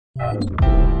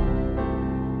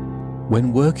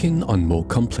When working on more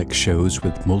complex shows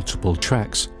with multiple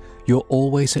tracks, you're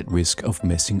always at risk of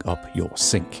messing up your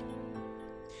sync.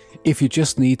 If you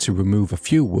just need to remove a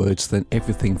few words, then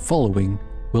everything following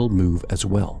will move as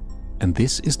well, and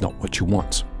this is not what you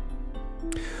want.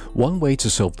 One way to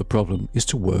solve the problem is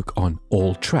to work on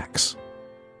all tracks.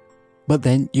 But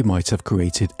then you might have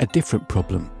created a different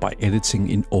problem by editing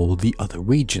in all the other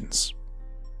regions.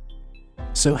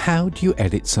 So how do you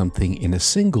edit something in a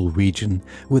single region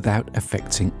without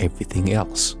affecting everything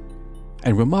else?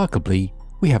 And remarkably,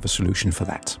 we have a solution for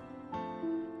that.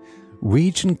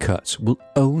 Region cut will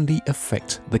only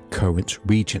affect the current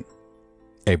region.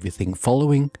 Everything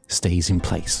following stays in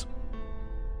place.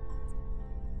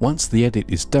 Once the edit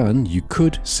is done, you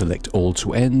could select all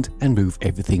to end and move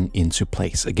everything into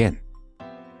place again.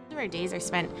 Our days are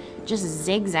spent just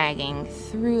zigzagging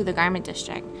through the garment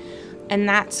district, and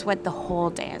that's what the whole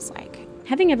day is like.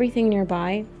 Having everything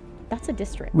nearby, that's a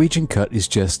district. Region cut is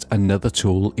just another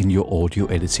tool in your audio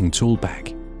editing tool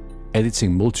bag.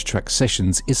 Editing multitrack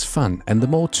sessions is fun, and the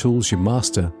more tools you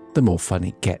master, the more fun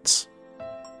it gets.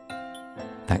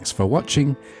 Thanks for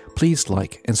watching. Please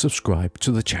like and subscribe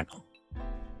to the channel.